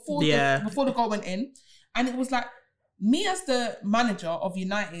 times before the goal went in. And it was like, me as the manager of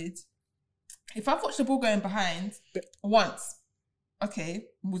United, if I've watched the ball going behind once, okay,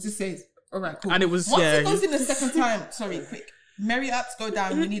 we'll just say, all right, cool. And it was, once it goes in the second time, sorry, quick. Merry apps go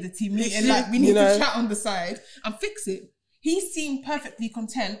down, we need a team meeting, like we need to chat on the side and fix it. He seemed perfectly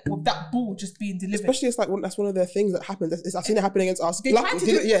content with that ball just being delivered. Especially, it's like that's one of the things that happens. I've seen it happen against us. It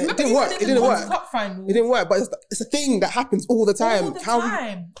didn't work. It didn't work. But it's a thing that happens all the time.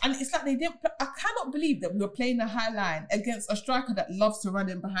 And it's like they didn't. I cannot believe that we were playing the high line against a striker that loves to run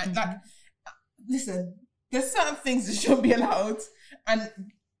in behind. Like, listen, there's certain things that shouldn't be allowed. And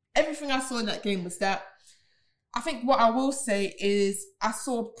everything I saw in that game was that. I think what I will say is I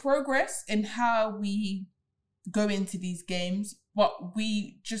saw progress in how we go into these games, but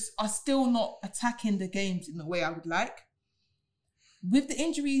we just are still not attacking the games in the way I would like. With the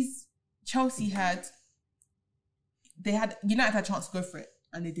injuries Chelsea had, United had a chance to go for it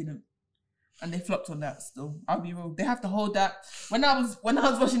and they didn't. And they flopped on that still. I'll be real. They have to hold that. When I was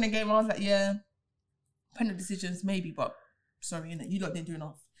watching the game, I was like, yeah, penalty decisions maybe, but sorry, innit? You lot didn't do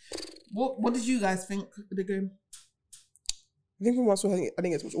enough. What did you guys think of the game? I think from what I saw, I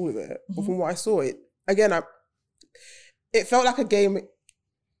didn't get to watch all of it. But from what I saw, it felt like a game.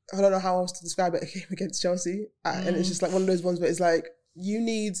 I don't know how else to describe it. A game against Chelsea, and it's just like one of those ones where it's like you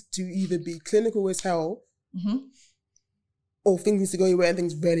need to either be clinical as hell, or things need to go your way, and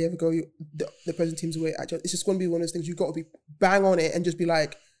things rarely ever go the present team's way. It's just going to be one of those things you've got to be bang on it and just be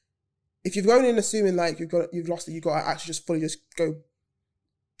like, if you've gone in assuming like you've lost it, you've got to actually just fully just go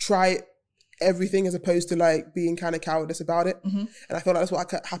try everything as opposed to like being kind of cowardice about it. And I felt like that's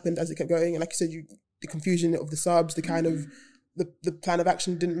what happened as it kept going. And like you said, the confusion of the subs, the kind of the plan of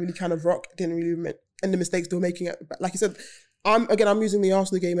action didn't really kind of rock, didn't really, and the mistakes they were making. Like you said, I'm using the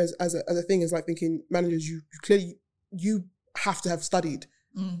Arsenal game as a thing, as like thinking managers, you clearly have to have studied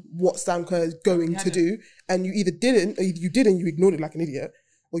what Sam Kerr is going to do, and you either didn't, or you didn't, you ignored it like an idiot,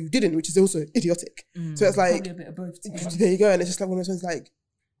 or you didn't, which is also idiotic. So it's like, a bit of both, there you go, and it's just like one of those things like,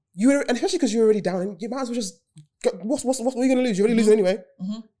 and especially because you're already down, you might as well just what are you going to lose? You're already losing anyway.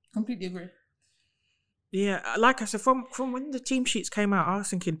 Completely agree. Yeah, like I said, from when the team sheets came out, I was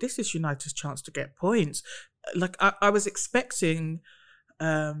thinking this is United's chance to get points. Like I was expecting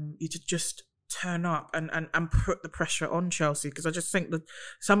you to just turn up and put the pressure on Chelsea, because I just think that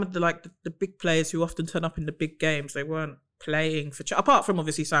some of the big players who often turn up in the big games, they weren't playing for apart from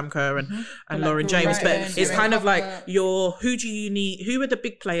obviously Sam Kerr and Lauren James, but it's kind of like who do you need? Who are the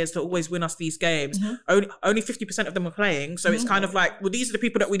big players that always win us these games? Only 50% of them are playing, so it's kind of like, well, these are the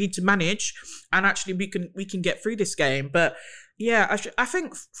people that we need to manage, and actually we can get through this game. But yeah, I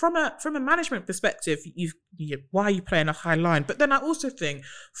think from a management perspective, why are you playing a high line? But then I also think,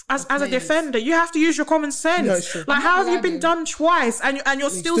 as a defender, you have to use your common sense. No, like, how have you been done twice and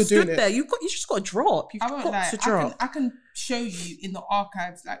you're still stood there? You just got to drop. You've got to drop. I can show you in the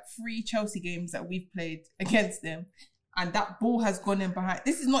archives like 3 Chelsea games that we've played against them, and that ball has gone in behind.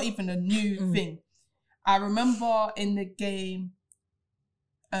 This is not even a new thing. I remember in the game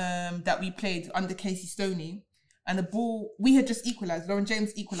that we played under Casey Stoney, and the ball, we had just equalised. Lauren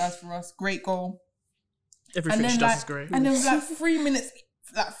James equalised for us. Great goal. Everything she does is great. And then like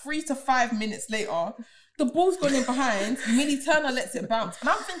 3 to 5 minutes later, the ball's gone in behind. Millie Turner lets it bounce. And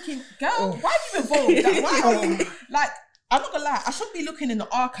I'm thinking, girl, why are you involved? Like, I'm not gonna lie, I should be looking in the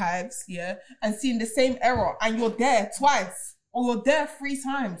archives, and seeing the same error, and you're there twice. Or you're there 3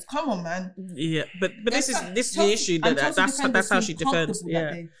 times. Come on, man. Yeah, but this is the issue that's how she defends.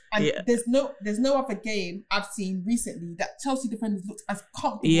 Yeah. And there's no other game I've seen recently that Chelsea defenders looked as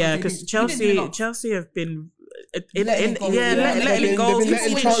comfortable. Yeah, because Chelsea have been letting goals,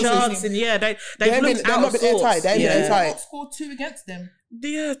 swing shots, and they've looked out of sorts. They've not scored 2 against them.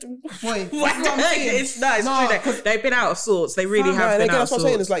 Yeah, boy, it's true. They've been out of sorts. They really have been out of sorts. That's what I'm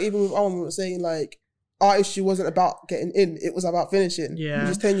saying. It's like, even with Owen, we were saying like, our issue wasn't about getting in, it was about finishing. Yeah. I'm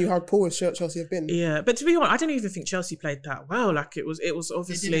just telling you how poor Chelsea have been. Yeah, but to be honest, I don't even think Chelsea played that well. Like, it was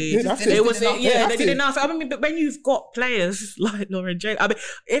obviously... They did enough. I mean, but when you've got players like Lauren James, I mean,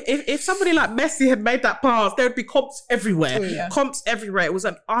 if somebody like Messi had made that pass, there would be comps everywhere. Oh, yeah. Comps everywhere. It was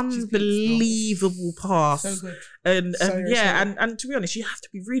an unbelievable pass. So good. And to be honest, you have to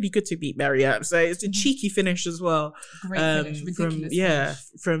be really good to beat Marriott. So it's a cheeky finish as well. Great finish,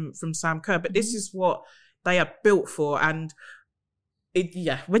 ridiculous finish. From Sam Kerr. But this is what they are built for, and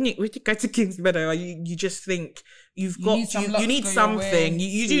when you go to Kings Meadow, you just think you need something.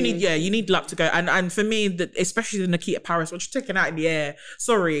 You need luck to go. And for me, especially the Nikita Parris, when she's taken out in the air.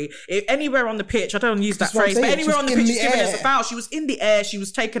 Sorry, anywhere on the pitch, I don't use that phrase, but anywhere on the pitch, she's given us a foul. She was in the air. She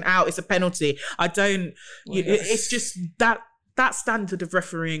was taken out. It's a penalty. It's just that that standard of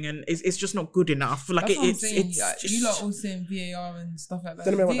refereeing and it's just not good enough. Like it's just, you lot all saying VAR and stuff like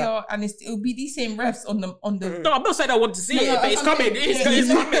that. VAR and it'll be these same refs on the. No, I'm not saying I want to see it, but it's coming. It's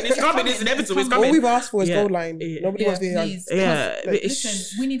coming. It's inevitable. It's coming. All we've asked for is goal line. Nobody wants VAR.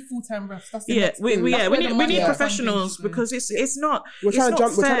 Listen, we need full-time refs. That's the next we need professionals because it's not. We're trying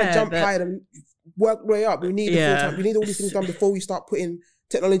to jump higher and work way up. We need the full-time. We need all these things done before we start putting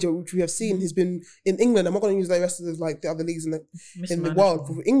technology, which we have seen has been in England. I'm not going to use the rest of the other leagues in the world.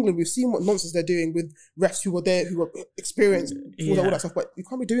 For England, we've seen what nonsense they're doing with refs who were there, who were experienced, all that stuff. But you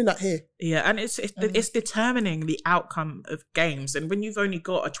can't be doing that here. Yeah, and it's determining the outcome of games. And when you've only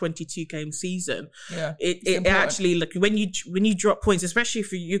got a 22 game season, it actually, like when you drop points, especially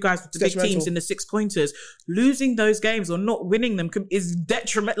for you guys with the big teams in the 6-pointers, losing those games or not winning them is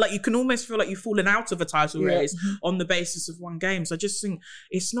detrimental. Like you can almost feel like you've fallen out of a title race on the basis of one game. So I just think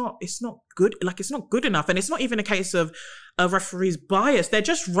it's not good. Like it's not good enough, and it's not even a case of a referee's bias. They're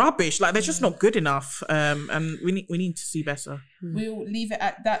just rubbish. Like they're just not good enough. And we need to see better. We'll leave it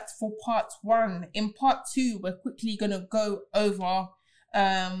at that for part 1. In part 2, we're quickly gonna go over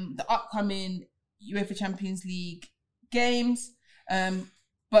the upcoming UEFA Champions League games.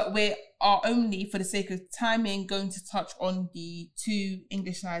 But we are only, for the sake of timing, going to touch on the 2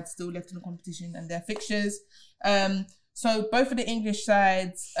 English sides still left in the competition and their fixtures. So both of the English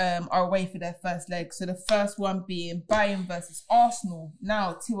sides are away for their first leg. So the first one being Bayern versus Arsenal.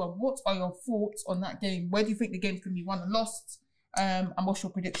 Now, Tiwa, what are your thoughts on that game? Where do you think the game's going to be won and lost? And what's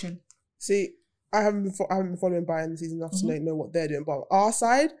your prediction? See, I haven't been following Bayern this season enough to know what they're doing. But on our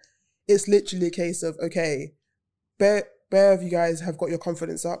side, it's literally a case of, okay, bare of you guys have got your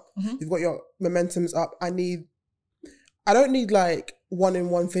confidence up. You've got your momentum's up. I don't need like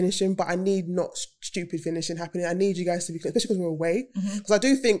 1-in-1 finishing, but I need not stupid finishing happening. I need you guys to be, especially because we're away. Because I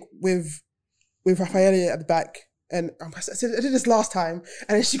do think with Rafaela at the back, and I did this last time,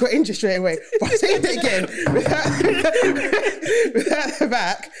 and then she got injured straight away. But I'm saying it again without her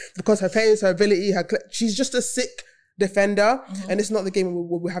back, because her pace, her ability, she's just a sick defender, and it's not the game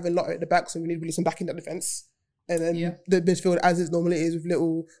where we're having Lotte at the back, so we need really some back in that defence. And then the midfield, as it normally is, with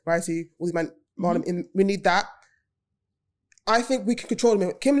Little, Righty, all these man, we need that. I think we can control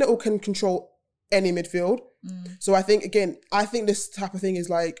them. Kim Little can control any midfield. So I think this type of thing is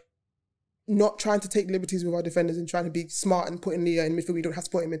like not trying to take liberties with our defenders and trying to be smart and putting Leah in midfield. We don't have to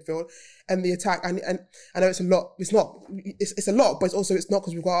put in midfield. And the attack, and I know it's a lot. It's not. It's a lot, but it's not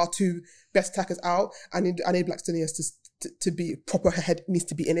because we've got our 2 best attackers out. I need Blackstonius to be proper. Her head needs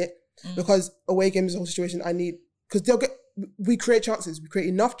to be in it because away games, the whole situation. Because we create chances. We create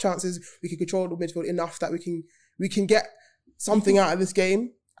enough chances. We can control the midfield enough that we can get something out of this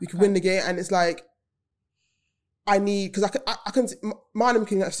game. We can win the game, and it's like I need, because I can Marnham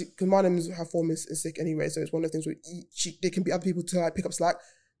can actually, because Marnham's her form is sick anyway, so it's one of the things where there can be other people to like pick up slack,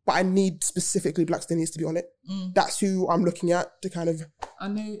 but I need specifically Blackstonius to be on it. That's who I'm looking at to kind of. I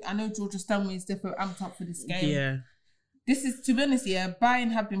know Georgia Stanley is definitely amped up for this game. Yeah. This is, to be honest,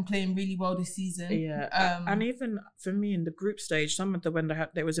 Bayern have been playing really well this season. Yeah, and even for me in the group stage, some of the when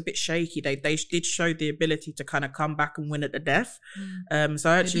they was a bit shaky, they did show the ability to kind of come back and win at the death.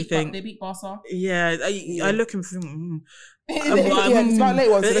 So I actually think they beat Barca. Yeah, I look and think. It's not late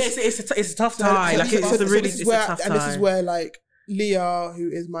one. So it's a tough tie. It's a tough tie. And this is where like Leah, who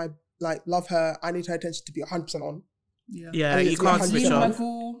is my love her. I need her attention to be 100% on. Yeah, you can't switch off.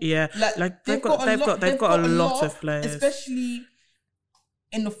 Yeah, like they've got a lot of players, especially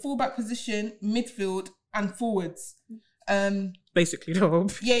in the fullback position, midfield, and forwards. Basically the whole.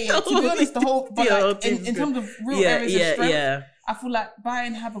 Yeah. To be honest, the whole. But in terms of real areas of strength, I feel like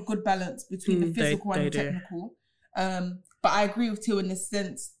Bayern have a good balance between the physical and the technical. But I agree with Till in the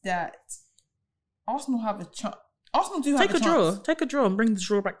sense that Arsenal have a chance. Arsenal do have a chance. Take a draw and bring the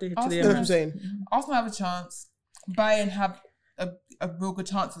draw back to the end. That's what I'm saying. Arsenal have a chance. Bayern have a real good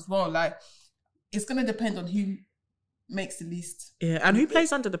chance as well. Like, it's going to depend on who makes the least. Yeah, and who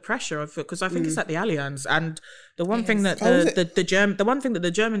plays under the pressure of it, because I think it's at the Allianz. And the one thing that the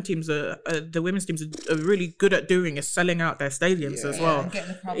German teams the women's teams are really good at doing is selling out their stadiums as well. And getting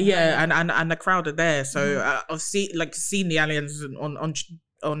the crowd and the crowd are there. So I've seen the Allianz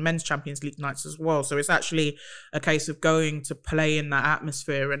on men's Champions League nights as well. So it's actually a case of going to play in that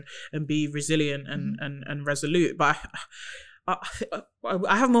atmosphere and be resilient and resolute. But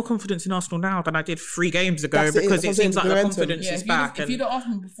I have more confidence in Arsenal now than I did 3 games ago, because it seems like the confidence is back. If you'd have asked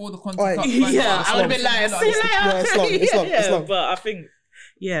me before the Conti Cup, I would have been like, see you later. It's long. But I think,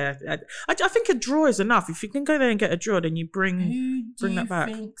 I think a draw is enough. If you can go there and get a draw, then you bring that back.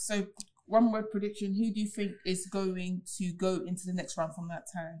 So, one word prediction: who do you think is going to go into the next round from that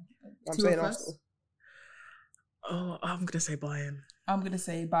time? I'm saying Arsenal. Oh, I'm gonna say Bayern. I'm gonna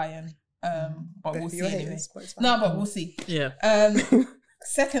say Bayern. But we'll see anyway. But we'll see. Yeah.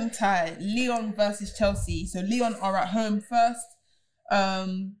 Second tie, Lyon versus Chelsea. So Lyon are at home first. As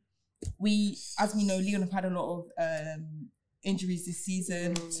we know, Lyon have had a lot of injuries this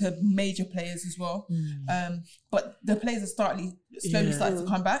season to major players as well. But the players are slowly starting to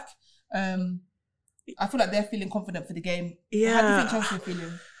come back. I feel like they're feeling confident for the game. Yeah. How do you think Chelsea are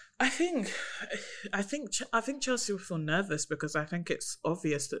feeling? I think Chelsea will feel nervous because I think it's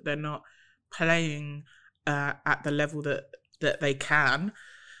obvious that they're not playing at the level that they can.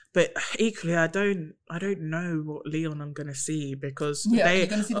 But equally, I don't know what Lyon I'm going to see because you're going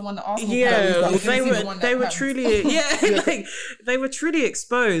to see the one that Arsenal they were truly they were truly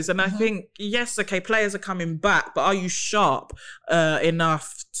exposed, and I think players are coming back, but are you sharp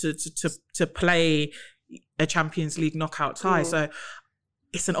enough to play a Champions League knockout tie? So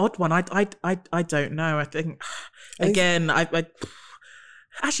it's an odd one. I don't know. I think again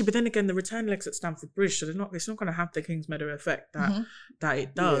actually, but then again, the return legs at Stamford Bridge, so it's not going to have the Kings Meadow effect that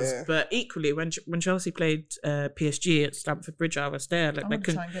it does. Yeah. But equally, when Chelsea played PSG at Stamford Bridge, I was there. Like,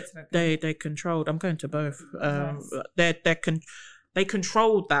 they controlled. I'm going to both. They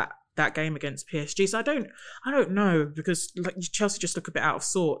controlled that game against PSG. So I don't know, because like Chelsea just look a bit out of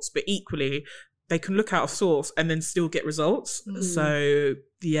sorts. But equally, they can look out of sorts and then still get results. So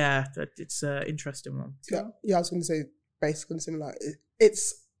yeah, it's an interesting one. Yeah, I was going to say basically similar.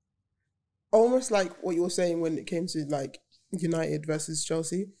 It's almost like what you were saying when it came to like United versus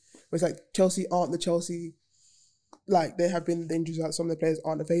Chelsea. Where it's like Chelsea aren't the Chelsea, like there have been injuries that some of the players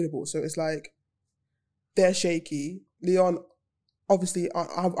aren't available. So it's like they're shaky. Lyon, obviously,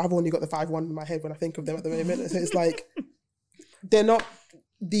 I've only got the 5-1 in my head when I think of them at the moment. So it's like they're not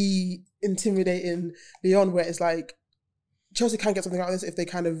the intimidating Lyon where it's like Chelsea can get something out of this if they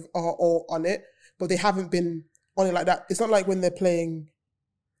kind of are all on it, but they haven't been on it like that. It's not like when they're playing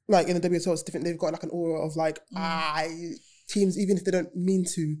like in the WSL, it's different. They've got like an aura of like teams, even if they don't mean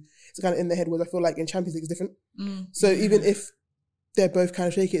to, it's kind of in their head. Whereas I feel like in Champions League it's different. So even if they're both kind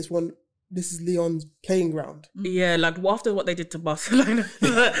of shaky, it's one, this is Lyon's playing ground. Yeah, like after what they did to Barcelona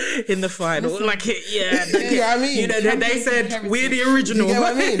in the final, like you know what I mean? You know, they said we're the original. You get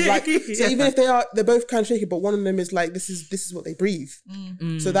what I mean? Like, so even if they're both kind of shaky, but one of them is like this is what they breathe.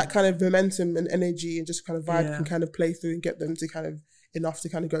 So that kind of momentum and energy and just kind of vibe can kind of play through and get them to kind of enough to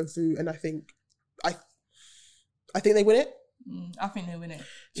kind of go through. And I think they win it. I think they win it.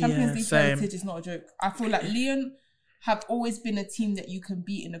 Champions League heritage is not a joke. I feel like Lyon have always been a team that you can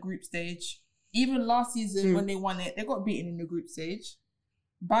beat in the group stage. Even last season when they won it, they got beaten in the group stage.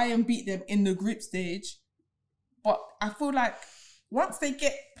 Bayern beat them in the group stage. But I feel like once they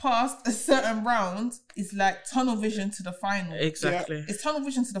get past a certain round, it's like tunnel vision to the final. Exactly. Yeah. It's tunnel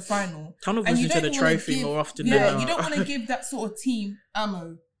vision to the final. Tunnel vision to the trophy more often than not. You don't want to give that sort of team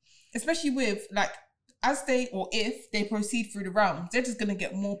ammo. Especially with like, if they proceed through the round, they're just going to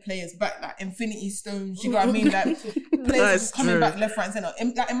get more players back, like Infinity Stones, you know what I mean? Like players coming back left, right, and centre.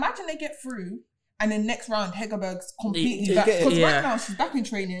 Like, imagine they get through and then next round, Hegerberg's completely back. Because right now she's back in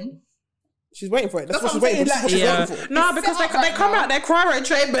training. She's waiting for it. That's what she's waiting for. No, because they come out, they're cryo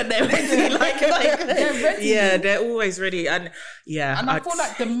trained, but they're ready. They're ready. Yeah, they're always ready. And I feel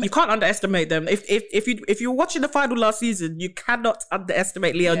like you can't underestimate them. If you're watching the final last season, you cannot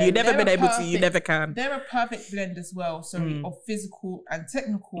underestimate Lyon. You've never been able to. You never can. They're a perfect blend as well. Of physical and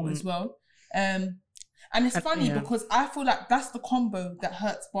technical as well. And it's funny because I feel like that's the combo that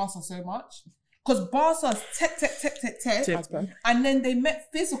hurts Barca so much. Because Barca's tech, and then they met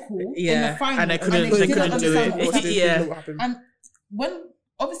physical in the final, and they couldn't do it. And when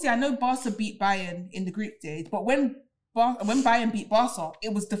obviously I know Barca beat Bayern in the group stage, but when Bayern beat Barca,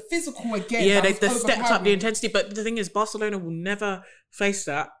 it was the physical again. Yeah, they stepped up the intensity. But the thing is, Barcelona will never face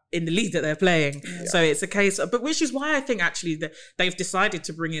that in the league that they're playing. Yeah. So it's a case of, but which is why I think actually that they've decided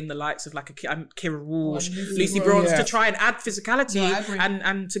to bring in the likes of like a Kira Walsh, Lucy Bronze to try and add physicality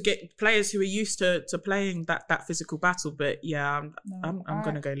and to get players who are used to playing that physical battle. But yeah, I'm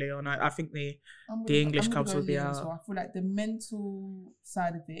going to go Lyon. I think the English clubs will be out. Well. I feel like the mental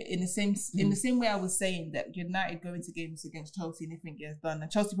side of it, in the same way I was saying that United go into games against Chelsea and they think it's done, and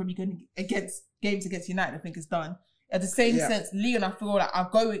Chelsea probably going against games against United, I think it's done. At the same sense, Lyon, I feel like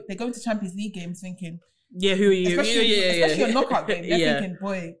they go into Champions League games thinking, yeah, who are you? Especially a knockout game, they're thinking,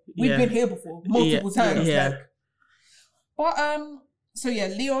 boy, we've been here before multiple times. Yeah. But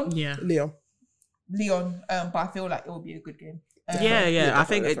Lyon. Yeah. Lyon. But I feel like it will be a good game. I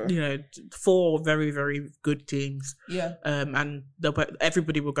think four very, very good teams. Yeah. And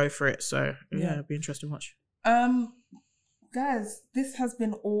everybody will go for it. So it'll be interesting to watch. Guys, this has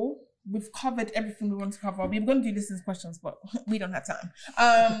been all we've covered everything we want to cover. We were going to do listeners' questions, but we don't have time.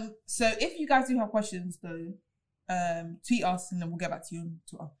 So if you guys do have questions, though, tweet us and then we'll get back to you on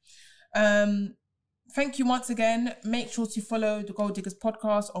Twitter. Thank you once again. Make sure to follow the Gold Diggers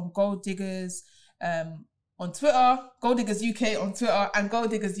podcast on Gold Diggers on Twitter, Gold Diggers UK on Twitter, and Gold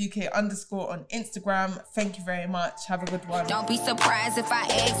Diggers UK _ on Instagram. Thank you very much. Have a good one. Don't be surprised if I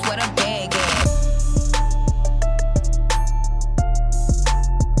ask what a bag is.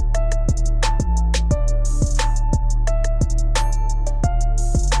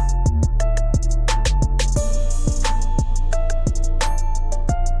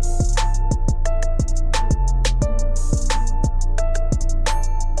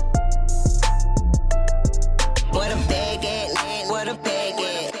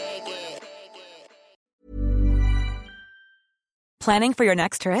 Planning for your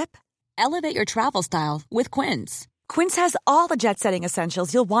next trip? Elevate your travel style with Quince. Quince has all the jet-setting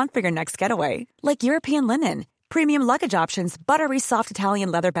essentials you'll want for your next getaway, like European linen, premium luggage options, buttery soft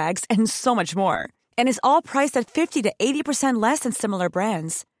Italian leather bags, and so much more. And is all priced at 50 to 80% less than similar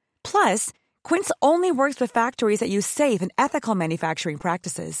brands. Plus, Quince only works with factories that use safe and ethical manufacturing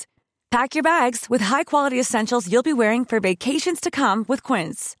practices. Pack your bags with high-quality essentials you'll be wearing for vacations to come with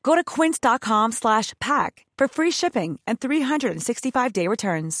Quince. Go to quince.com/pack for free shipping and 365-day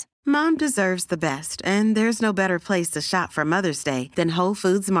returns. Mom deserves the best, and there's no better place to shop for Mother's Day than Whole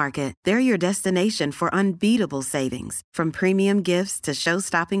Foods Market. They're your destination for unbeatable savings, from premium gifts to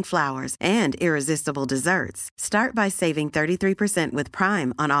show-stopping flowers and irresistible desserts. Start by saving 33% with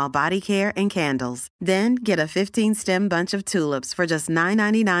Prime on all body care and candles. Then get a 15-stem bunch of tulips for just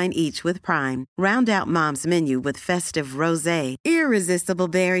 $9.99 each with Prime. Round out Mom's menu with festive rosé, irresistible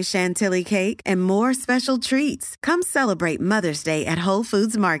berry chantilly cake, and more special treats. Come celebrate Mother's Day at Whole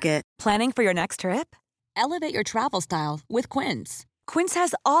Foods Market. Planning for your next trip? Elevate your travel style with Quince. Quince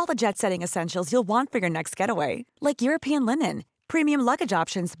has all the jet-setting essentials you'll want for your next getaway, like European linen, premium luggage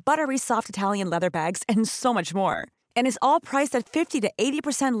options, buttery soft Italian leather bags, and so much more. And is all priced at 50 to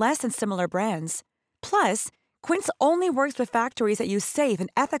 80% less than similar brands. Plus, Quince only works with factories that use safe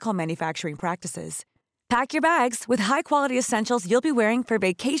and ethical manufacturing practices. Pack your bags with high-quality essentials you'll be wearing for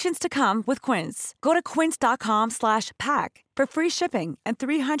vacations to come with Quince. Go to quince.com/pack for free shipping and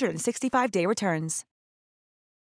 365-day returns.